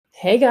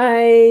Hey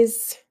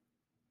guys,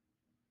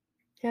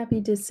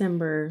 happy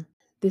December.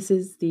 This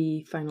is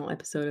the final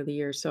episode of the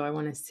year, so I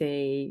want to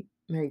say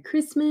Merry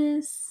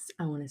Christmas.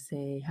 I want to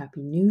say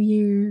Happy New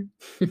Year.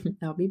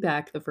 I'll be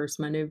back the first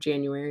Monday of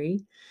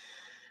January,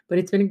 but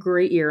it's been a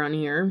great year on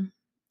here.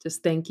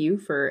 Just thank you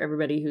for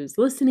everybody who's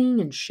listening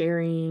and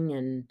sharing.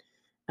 And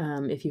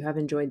if you have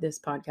enjoyed this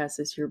podcast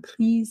this year,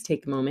 please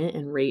take a moment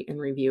and rate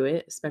and review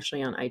it,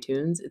 especially on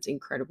iTunes. It's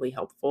incredibly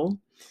helpful.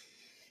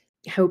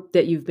 Hope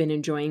that you've been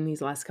enjoying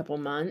these last couple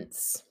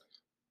months.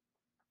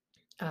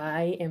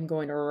 I am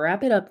going to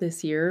wrap it up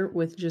this year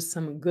with just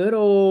some good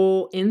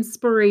old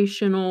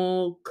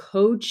inspirational,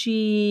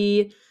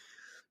 coachy,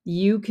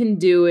 you can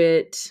do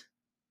it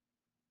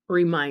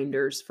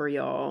reminders for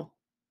y'all.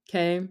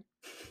 Okay?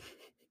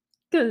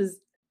 Because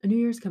a new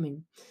year's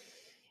coming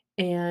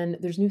and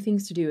there's new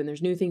things to do and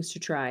there's new things to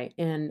try.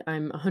 And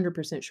I'm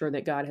 100% sure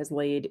that God has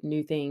laid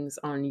new things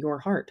on your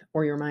heart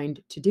or your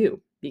mind to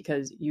do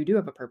because you do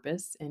have a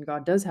purpose and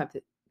God does have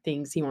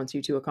things He wants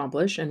you to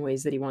accomplish and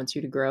ways that He wants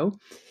you to grow.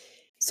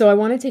 So I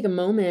want to take a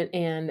moment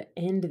and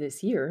end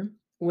this year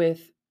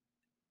with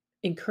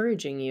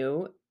encouraging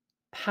you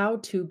how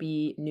to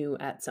be new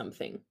at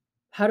something,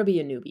 how to be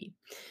a newbie.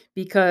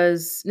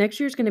 Because next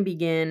year's going to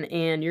begin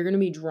and you're going to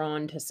be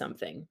drawn to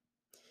something.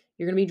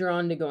 You're going to be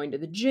drawn to going to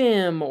the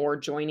gym or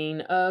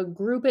joining a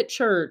group at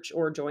church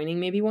or joining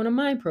maybe one of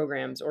my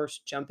programs or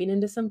jumping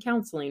into some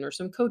counseling or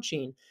some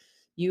coaching.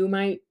 You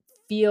might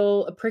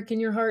feel a prick in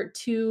your heart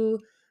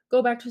to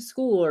go back to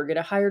school or get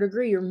a higher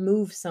degree or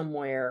move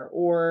somewhere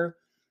or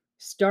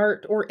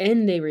start or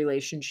end a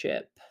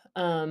relationship.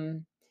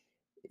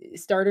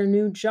 Start a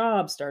new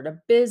job, start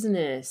a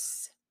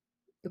business.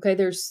 Okay,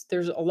 there's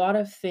a lot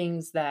of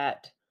things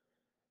that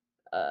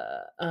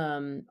uh,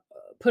 um,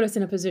 put us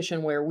in a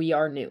position where we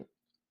are new.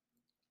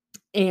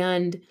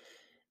 And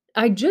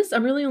I'm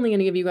really only going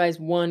to give you guys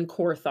one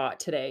core thought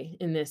today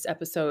in this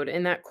episode,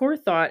 and that core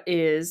thought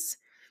is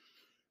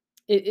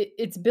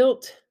it's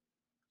built.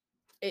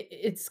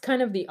 It's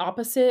kind of the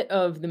opposite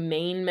of the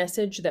main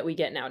message that we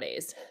get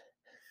nowadays.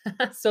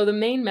 So the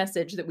main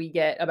message that we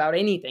get about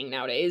anything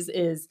nowadays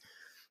is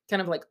kind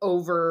of like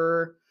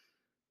over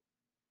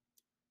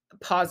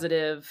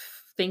positive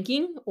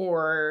thinking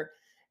or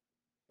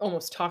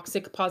almost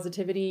toxic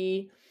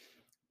positivity,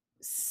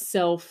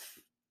 self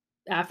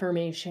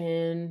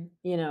affirmation,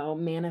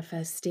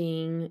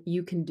 manifesting,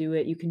 you can do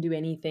it, you can do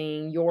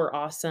anything, you're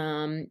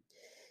awesome,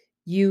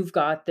 you've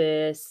got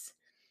this.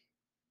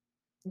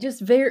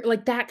 Just very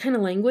like that kind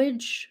of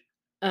language.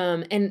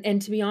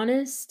 And to be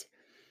honest,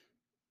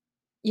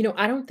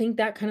 I don't think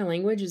that kind of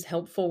language is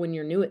helpful when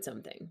you're new at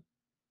something.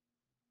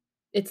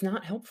 It's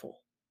not helpful.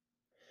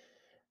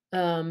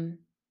 Um,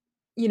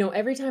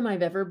 every time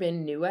I've ever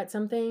been new at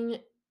something,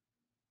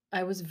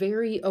 I was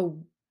very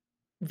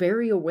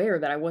aware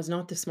that I was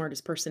not the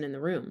smartest person in the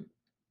room.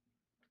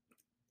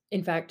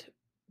 In fact,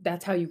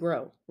 that's how you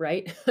grow,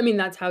 right? I mean,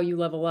 that's how you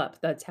level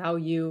up. That's how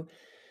you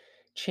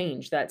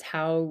change. That's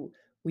how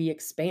we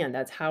expand.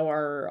 That's how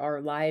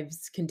our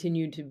lives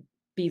continue to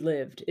be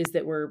lived is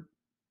that we're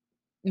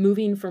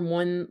moving from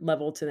one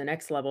level to the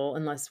next level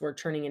unless we're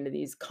turning into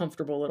these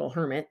comfortable little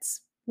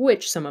hermits,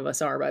 which some of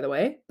us are, by the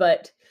way.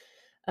 But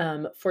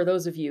for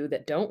those of you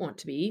that don't want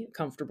to be a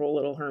comfortable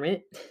little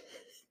hermit,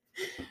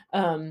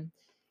 um,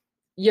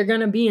 you're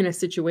going to be in a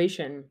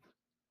situation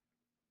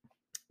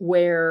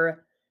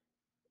where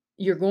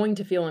you're going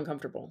to feel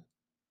uncomfortable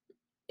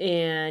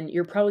and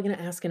you're probably going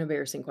to ask an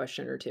embarrassing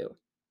question or two.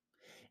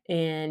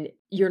 And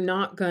you're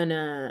not going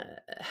to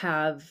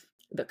have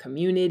the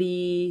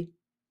community,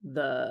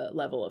 the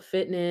level of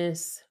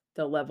fitness,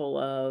 the level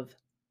of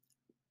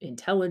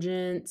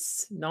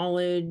intelligence,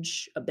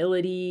 knowledge,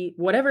 ability,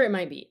 whatever it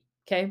might be.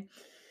 Okay.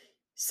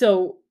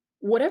 So,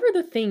 whatever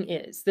the thing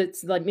is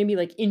that's like maybe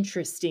like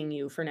interesting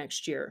you for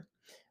next year,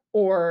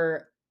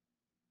 or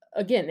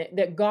again,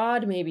 that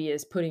God maybe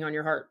is putting on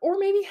your heart, or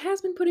maybe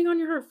has been putting on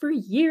your heart for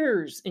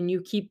years and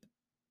you keep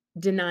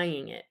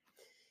denying it.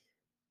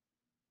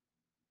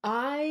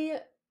 I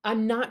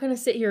I'm not going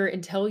to sit here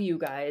and tell you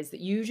guys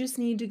that you just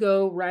need to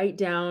go write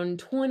down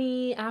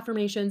 20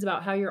 affirmations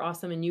about how you're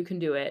awesome and you can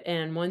do it.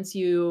 And once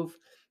you've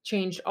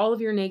changed all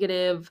of your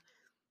negative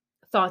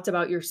thoughts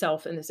about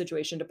yourself in the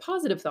situation to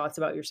positive thoughts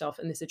about yourself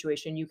in the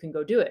situation, you can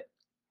go do it.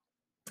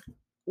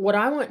 What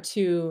I want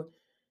to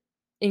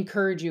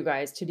encourage you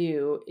guys to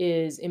do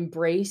is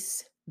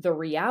embrace the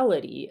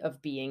reality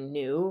of being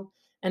new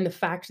and the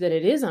fact that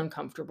it is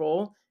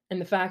uncomfortable and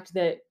the fact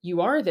that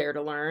you are there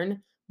to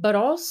learn, but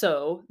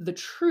also the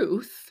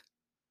truth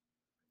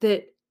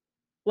that,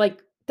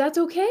 like, that's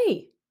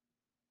okay.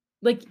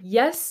 Like,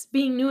 yes,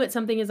 being new at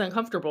something is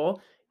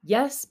uncomfortable.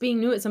 Yes, being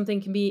new at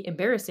something can be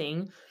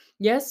embarrassing.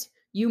 Yes,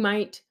 you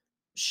might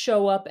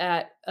show up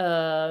at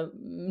a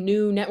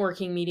new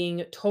networking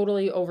meeting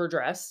totally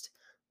overdressed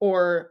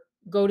or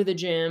go to the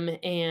gym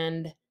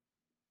and,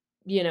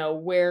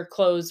 wear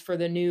clothes for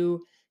the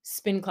new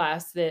spin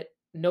class that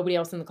nobody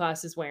else in the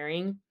class is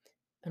wearing.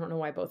 I don't know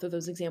why both of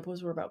those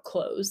examples were about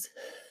clothes.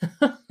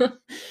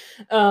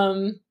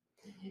 um,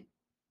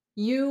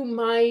 you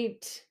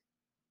might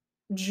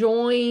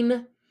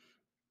join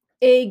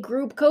a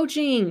group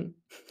coaching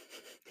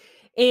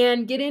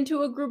and get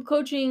into a group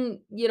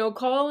coaching,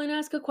 call and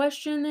ask a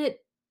question that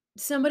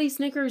somebody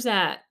snickers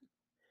at.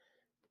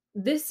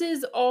 This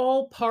is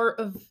all part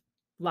of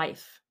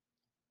life.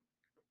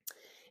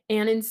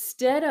 And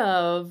instead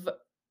of,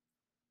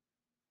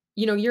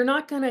 you're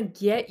not going to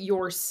get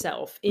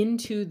yourself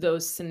into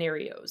those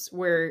scenarios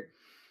where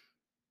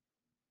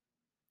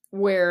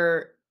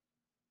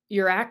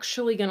you're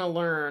actually going to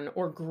learn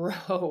or grow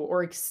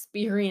or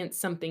experience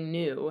something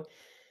new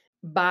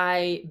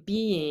by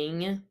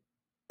being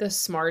the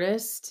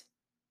smartest,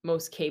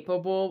 most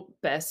capable,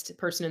 best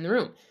person in the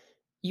room.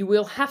 You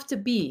will have to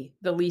be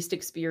the least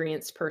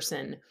experienced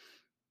person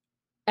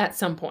at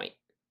some point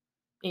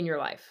in your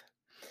life.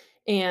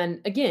 And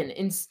again,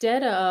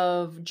 instead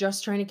of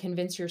just trying to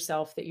convince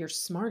yourself that you're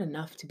smart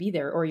enough to be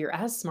there or you're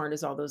as smart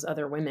as all those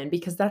other women,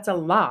 because that's a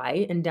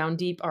lie. And down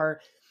deep, our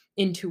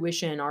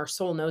intuition, our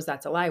soul knows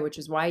that's a lie, which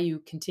is why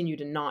you continue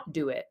to not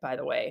do it, by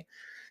the way.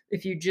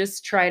 If you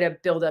just try to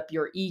build up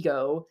your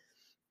ego,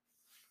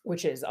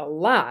 which is a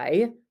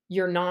lie,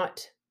 you're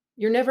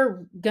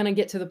never going to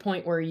get to the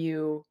point where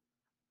you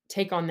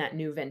take on that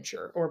new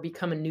venture or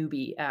become a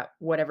newbie at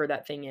whatever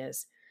that thing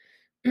is.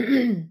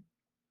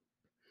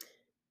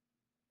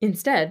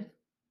 Instead,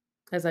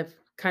 as I've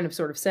kind of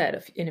sort of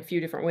said in a few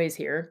different ways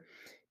here,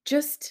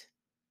 just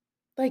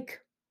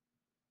like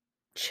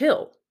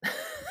chill.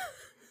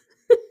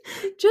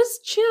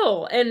 Just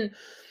chill and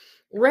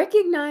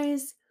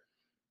recognize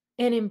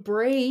and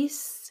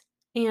embrace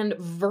and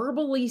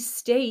verbally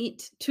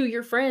state to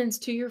your friends,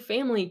 to your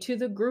family, to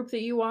the group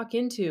that you walk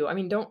into. I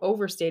mean, don't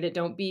overstate it,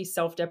 don't be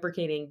self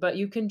deprecating, but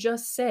you can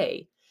just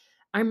say,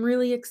 I'm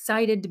really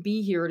excited to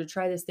be here to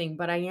try this thing,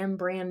 but I am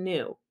brand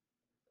new.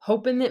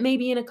 Hoping that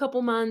maybe in a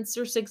couple months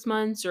or 6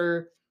 months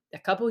or a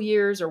couple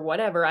years or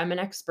whatever, I'm an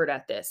expert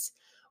at this.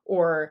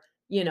 Or,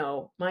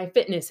 my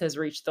fitness has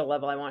reached the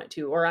level I want it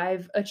to, or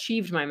I've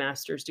achieved my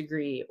master's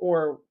degree,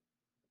 or,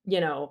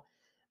 you know,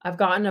 I've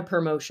gotten a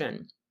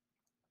promotion.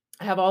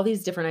 I have all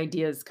these different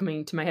ideas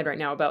coming to my head right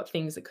now about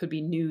things that could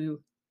be new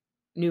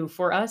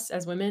for us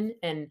as women.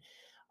 And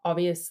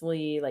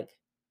obviously, like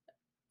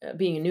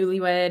being a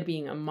newlywed,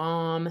 being a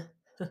mom,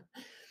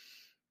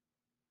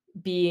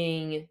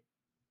 being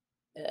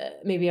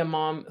maybe a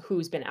mom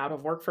who's been out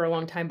of work for a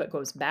long time but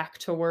goes back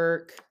to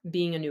work,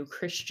 being a new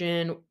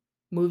Christian,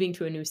 moving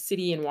to a new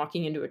city and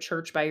walking into a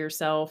church by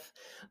yourself.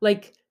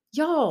 Like,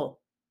 y'all,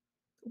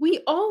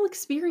 we all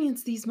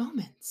experience these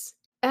moments.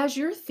 As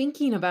you're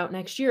thinking about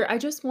next year, I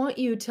just want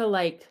you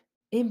to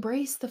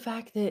embrace the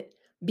fact that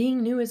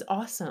being new is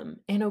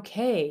awesome and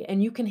okay,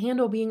 and you can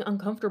handle being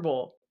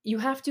uncomfortable. You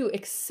have to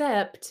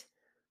accept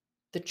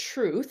the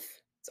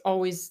truth. It's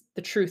always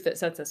the truth that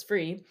sets us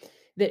free,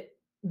 that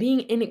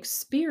being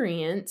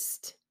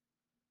inexperienced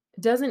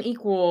doesn't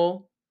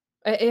equal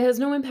it has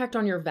no impact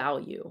on your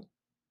value.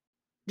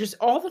 Just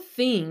all the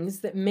things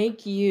that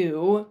make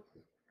you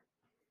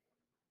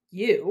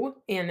you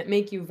and that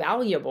make you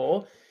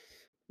valuable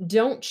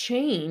don't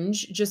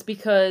change just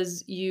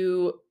because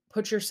you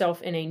put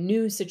yourself in a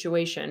new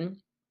situation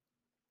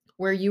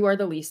where you are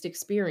the least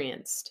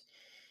experienced.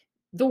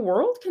 The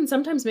world can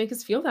sometimes make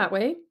us feel that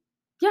way.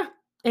 Yeah.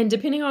 And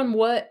depending on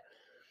what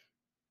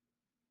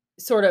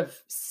sort of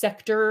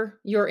sector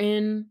you're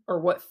in or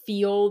what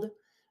field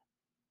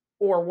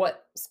or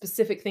what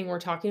specific thing we're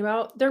talking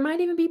about, there might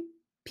even be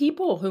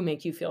people who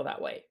make you feel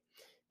that way.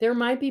 There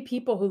might be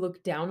people who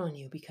look down on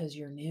you because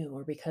you're new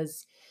or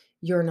because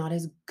you're not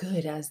as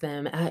good as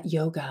them at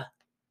yoga.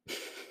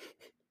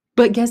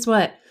 But guess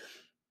what?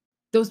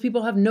 Those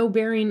people have no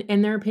bearing,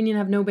 and their opinion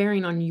have no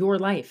bearing on your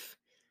life.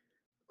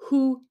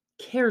 Who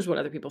cares what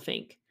other people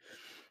think?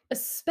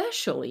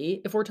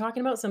 Especially if we're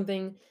talking about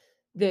something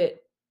that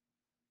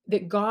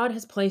God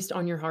has placed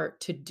on your heart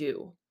to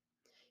do.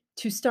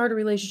 To start a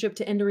relationship,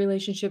 to end a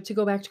relationship, to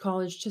go back to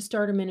college, to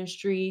start a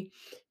ministry,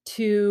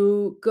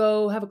 to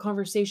go have a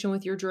conversation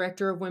with your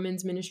director of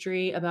women's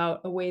ministry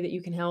about a way that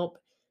you can help.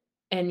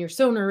 And you're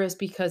so nervous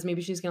because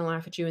maybe she's going to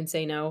laugh at you and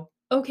say no.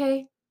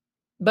 Okay.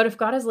 But if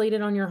God has laid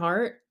it on your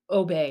heart,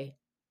 obey.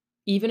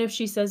 Even if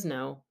she says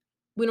no,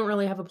 we don't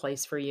really have a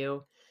place for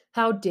you.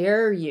 How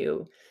dare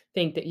you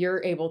think that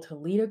you're able to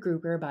lead a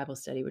group or a Bible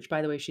study, which,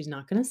 by the way, she's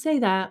not going to say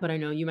that, but I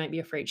know you might be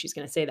afraid she's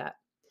going to say that.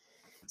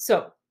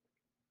 So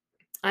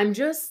I'm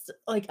just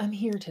I'm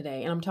here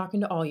today and I'm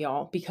talking to all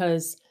y'all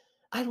because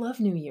I love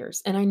New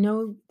Year's. And I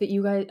know that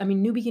you guys, I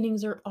mean, new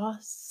beginnings are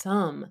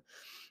awesome.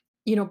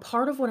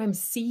 Part of what I'm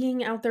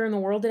seeing out there in the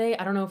world today,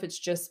 I don't know if it's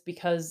just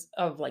because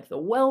of the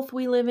wealth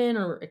we live in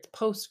or it's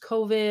post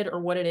COVID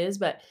or what it is,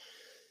 but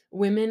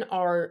women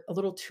are a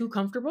little too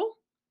comfortable.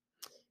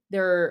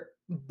 They're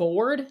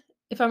bored,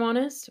 if I'm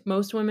honest.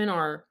 Most women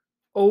are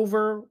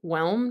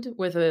overwhelmed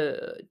with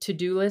a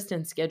to-do list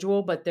and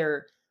schedule, but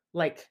they're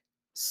like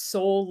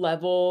soul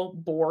level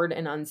bored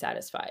and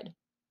unsatisfied.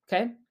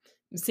 Okay?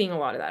 I'm seeing a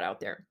lot of that out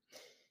there.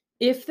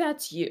 If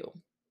that's you,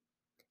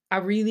 I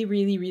really,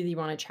 really, really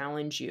want to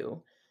challenge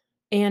you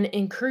and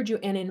encourage you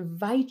and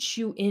invite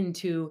you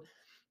into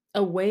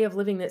a way of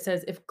living that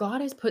says if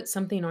God has put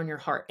something on your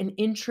heart, an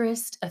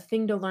interest, a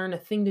thing to learn, a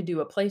thing to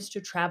do, a place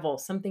to travel,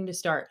 something to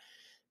start,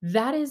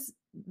 that is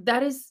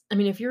I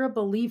mean, if you're a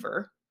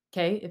believer,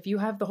 okay, if you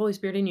have the Holy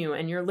Spirit in you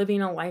and you're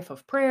living a life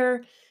of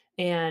prayer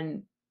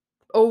and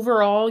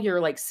overall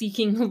you're like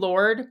seeking the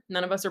Lord,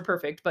 none of us are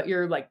perfect, but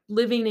you're like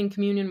living in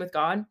communion with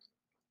God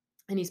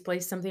and he's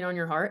placed something on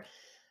your heart,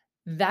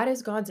 that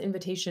is God's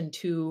invitation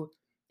to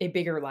a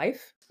bigger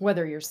life.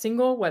 Whether you're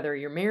single, whether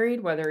you're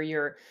married, whether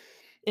you're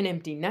an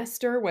empty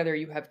nester, whether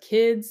you have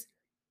kids,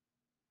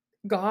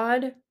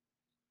 God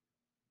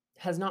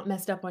has not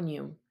messed up on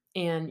you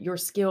and your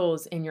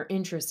skills and your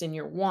interests and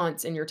your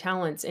wants and your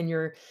talents and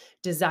your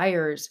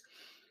desires.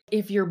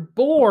 If you're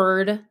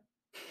bored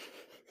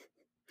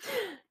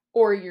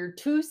or you're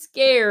too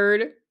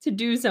scared to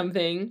do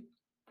something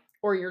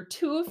or you're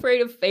too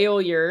afraid of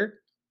failure,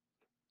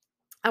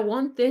 I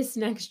want this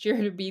next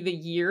year to be the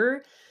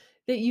year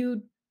that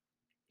you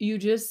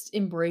just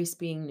embrace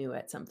being new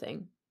at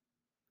something.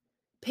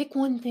 Pick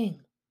one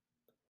thing.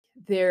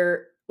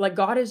 There like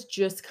God is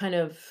just kind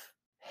of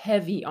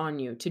heavy on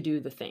you to do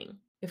the thing.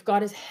 If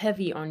God is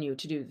heavy on you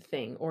to do the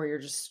thing or you're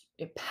just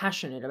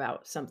passionate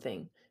about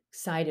something,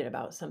 excited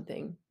about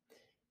something,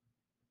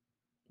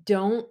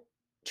 don't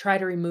try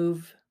to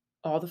remove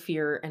all the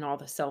fear and all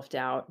the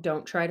self-doubt.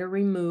 Don't try to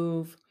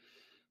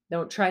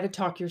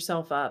talk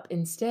yourself up.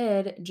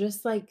 Instead,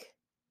 just like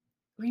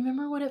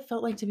remember what it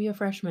felt like to be a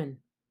freshman.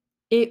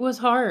 It was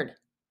hard.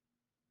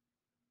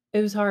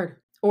 It was hard.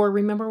 Or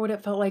remember what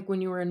it felt like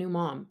when you were a new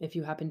mom, if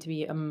you happen to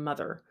be a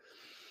mother.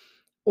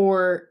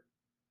 Or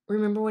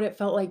remember what it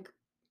felt like,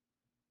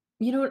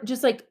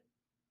 just like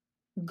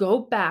go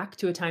back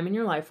to a time in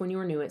your life when you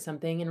were new at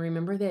something and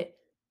remember that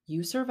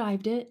you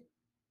survived it.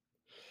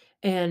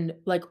 And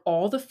like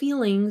all the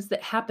feelings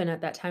that happen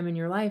at that time in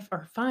your life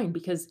are fine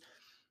because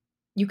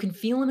you can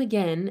feel them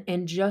again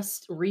and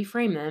just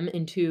reframe them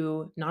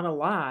into not a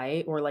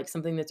lie or like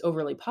something that's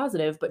overly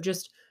positive, but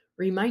just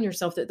remind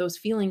yourself that those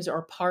feelings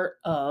are part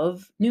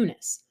of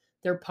newness.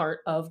 They're part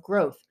of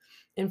growth.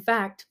 In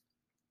fact,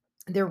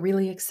 they're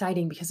really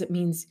exciting because it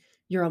means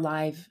you're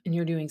alive and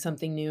you're doing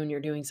something new and you're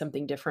doing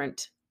something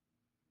different.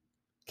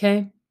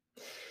 Okay.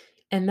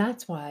 And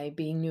that's why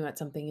being new at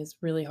something is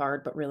really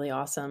hard, but really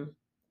awesome.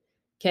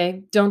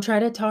 Okay. Don't try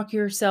to talk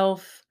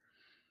yourself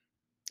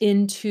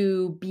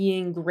into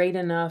being great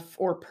enough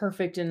or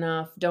perfect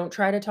enough. Don't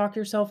try to talk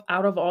yourself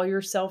out of all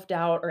your self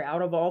doubt or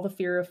out of all the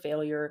fear of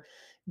failure.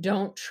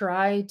 Don't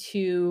try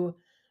to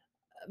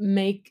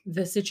make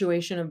the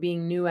situation of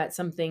being new at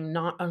something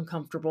not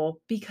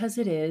uncomfortable because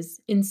it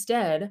is.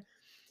 Instead,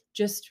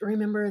 just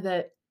remember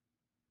that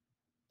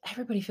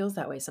everybody feels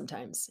that way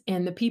sometimes.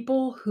 And the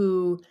people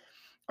who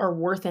are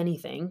worth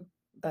anything,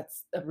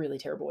 that's a really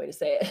terrible way to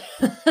say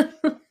it.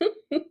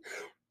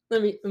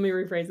 Let me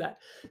rephrase that.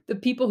 The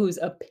people whose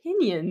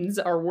opinions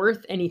are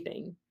worth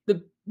anything,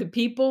 the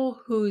people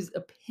whose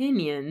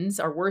opinions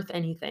are worth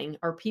anything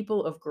are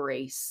people of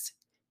grace,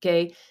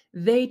 okay?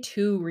 They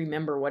too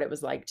remember what it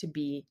was like to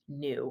be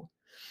new.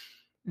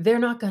 They're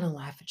not gonna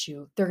laugh at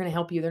you. They're gonna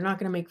help you. They're not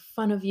gonna make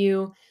fun of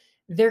you.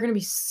 They're gonna be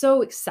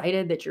so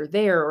excited that you're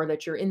there or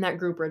that you're in that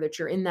group or that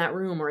you're in that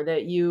room or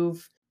that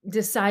you've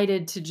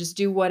decided to just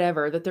do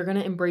whatever, that they're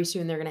gonna embrace you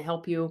and they're gonna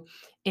help you.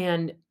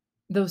 And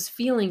those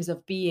feelings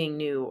of being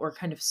new or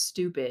kind of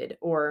stupid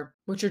or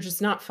which are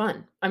just not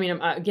fun. I mean,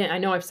 again, I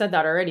know I've said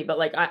that already, but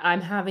like I'm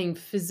having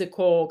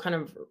physical kind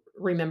of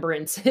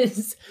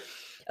remembrances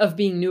of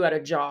being new at a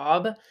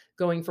job,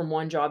 going from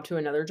one job to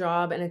another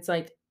job. And it's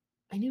like,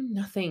 I knew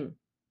nothing.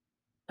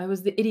 I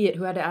was the idiot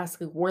who had to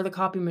ask, like, where the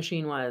copy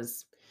machine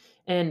was,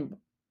 and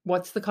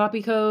what's the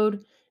copy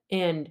code,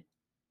 and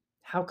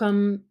how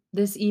come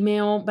this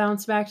email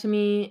bounced back to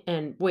me,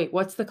 and wait,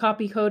 what's the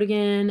copy code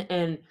again,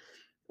 and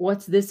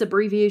what's this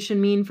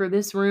abbreviation mean for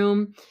this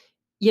room?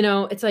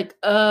 It's like,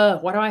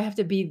 why do I have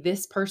to be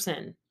this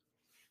person?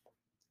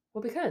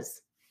 Well,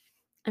 because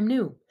I'm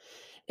new,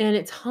 and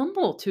it's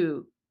humble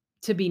to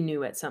be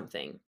new at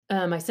something.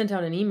 I sent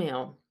out an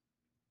email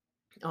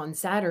on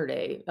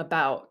Saturday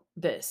about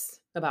this,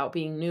 about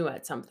being new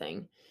at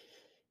something.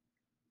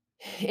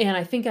 And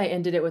I think I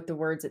ended it with the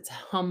words, "It's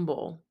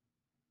humble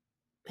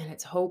and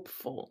it's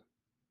hopeful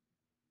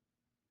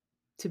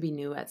to be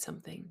new at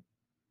something."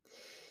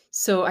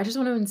 So I just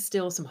want to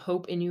instill some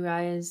hope in you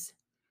guys.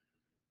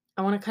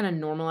 I want to kind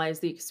of normalize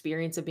the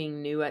experience of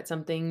being new at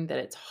something, that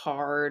it's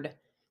hard,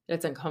 that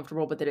it's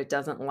uncomfortable, but that it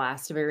doesn't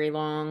last very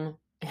long.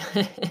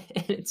 And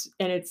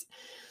it's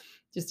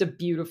just a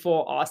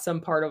beautiful,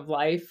 awesome part of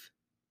life.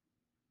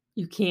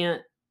 You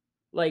can't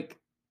like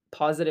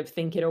positive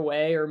think it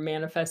away or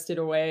manifest it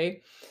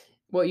away.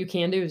 What you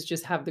can do is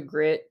just have the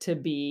grit to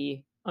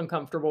be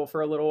uncomfortable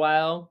for a little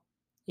while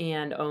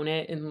and own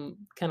it and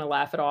kinda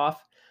laugh it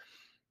off.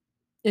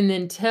 And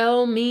then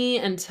tell me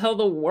and tell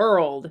the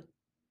world,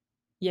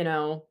 you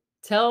know,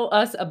 tell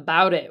us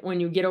about it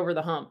when you get over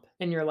the hump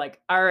and you're like,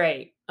 "All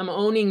right, I'm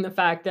owning the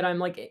fact that I'm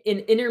like an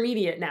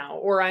intermediate now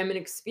or I'm an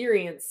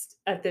experienced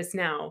at this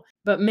now."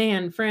 But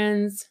man,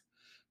 friends,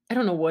 I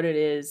don't know what it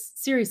is.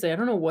 Seriously, I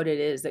don't know what it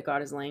is that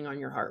God is laying on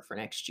your heart for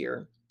next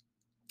year.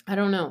 I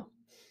don't know.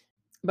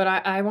 But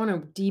I want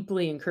to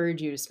deeply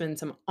encourage you to spend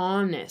some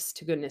honest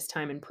to goodness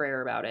time in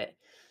prayer about it.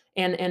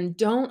 And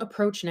don't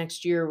approach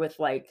next year with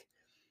like,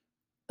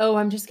 oh,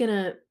 I'm just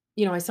gonna,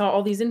 I saw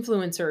all these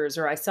influencers,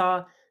 or I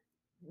saw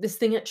this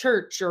thing at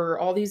church, or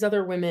all these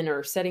other women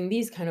are setting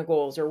these kind of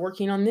goals or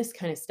working on this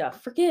kind of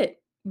stuff. Forget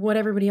what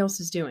everybody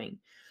else is doing.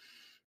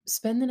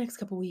 Spend the next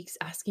couple weeks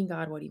asking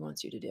God what he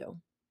wants you to do.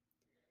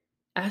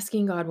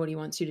 Asking God what he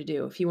wants you to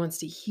do. If he wants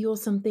to heal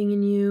something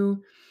in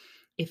you,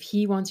 if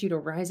he wants you to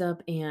rise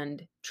up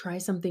and try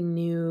something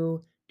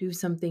new, do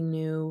something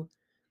new,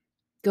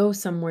 go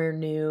somewhere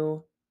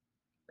new,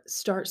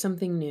 start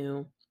something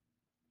new,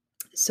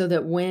 so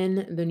that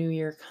when the new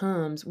year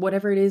comes,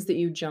 whatever it is that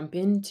you jump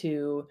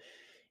into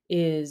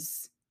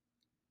is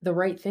the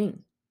right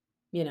thing.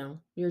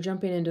 You're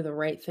jumping into the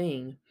right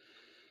thing,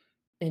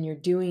 and you're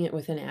doing it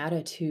with an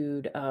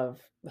attitude of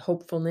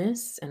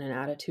hopefulness and an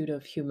attitude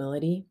of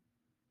humility.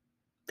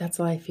 That's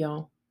life,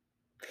 y'all.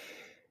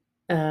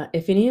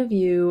 If any of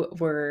you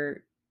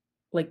were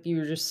like, you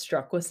were just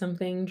struck with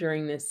something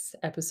during this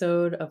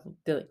episode of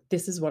like,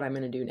 this is what I'm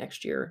going to do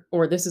next year,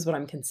 or this is what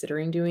I'm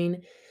considering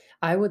doing,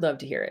 I would love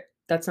to hear it.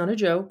 That's not a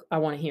joke. I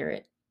want to hear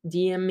it.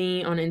 DM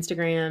me on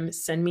Instagram,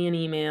 send me an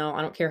email.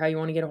 I don't care how you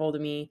want to get a hold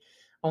of me.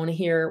 I want to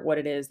hear what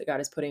it is that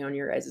God is putting on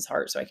your guys'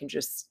 heart so I can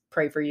just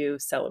pray for you,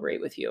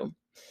 celebrate with you.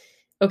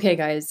 Okay,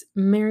 guys,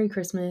 Merry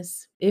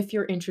Christmas. If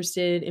you're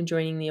interested in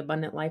joining the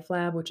Abundant Life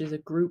Lab, which is a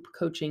group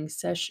coaching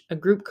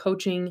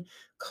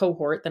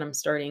cohort that I'm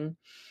starting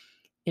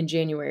in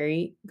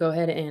January, go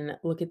ahead and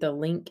look at the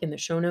link in the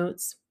show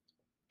notes.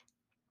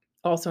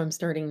 Also, I'm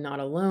starting Not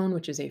Alone,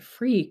 which is a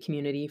free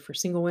community for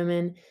single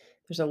women.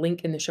 There's a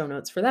link in the show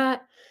notes for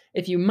that.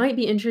 If you might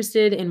be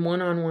interested in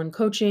one-on-one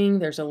coaching,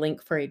 there's a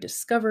link for a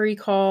discovery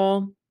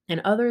call. And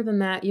other than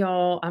that,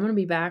 y'all, I'm going to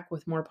be back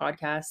with more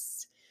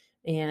podcasts,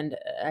 and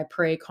I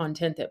pray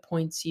content that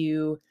points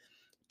you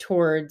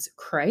towards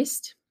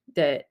Christ,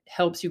 that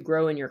helps you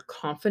grow in your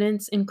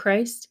confidence in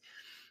Christ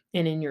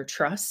and in your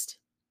trust,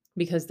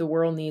 because the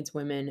world needs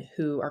women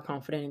who are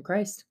confident in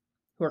Christ,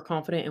 who are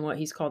confident in what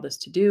he's called us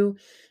to do.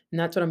 And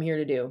that's what I'm here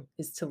to do,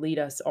 is to lead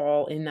us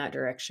all in that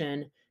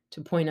direction,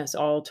 to point us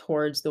all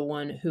towards the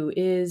one who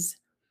is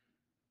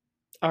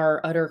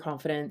our utter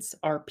confidence,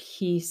 our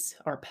peace,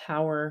 our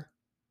power,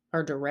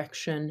 our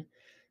direction.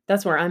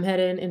 That's where I'm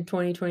headed in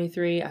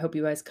 2023. I hope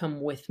you guys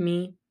come with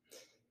me,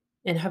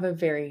 and have a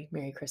very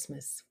Merry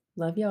Christmas.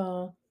 Love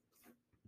y'all.